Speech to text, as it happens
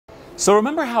So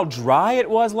remember how dry it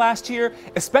was last year,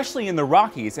 especially in the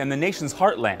Rockies and the nation's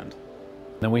heartland?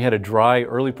 Then we had a dry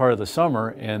early part of the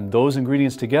summer, and those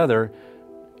ingredients together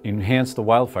enhance the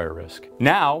wildfire risk.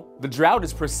 Now, the drought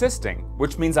is persisting,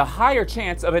 which means a higher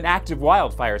chance of an active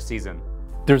wildfire season.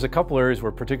 There's a couple areas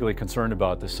we're particularly concerned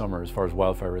about this summer as far as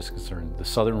wildfire risk is concerned. The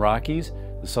southern Rockies,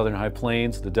 the southern high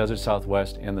plains, the desert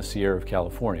Southwest, and the Sierra of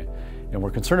California. And we're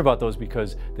concerned about those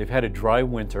because they've had a dry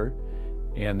winter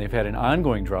and they've had an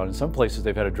ongoing drought. In some places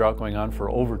they've had a drought going on for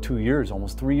over 2 years,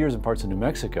 almost 3 years in parts of New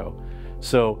Mexico.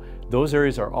 So those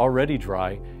areas are already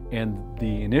dry, and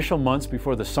the initial months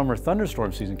before the summer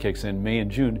thunderstorm season kicks in, May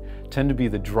and June, tend to be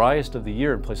the driest of the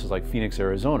year in places like Phoenix,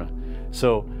 Arizona.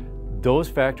 So those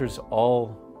factors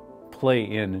all play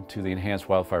into the enhanced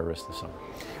wildfire risk this summer.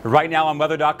 Right now on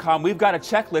weather.com, we've got a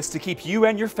checklist to keep you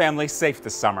and your family safe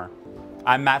this summer.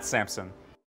 I'm Matt Sampson.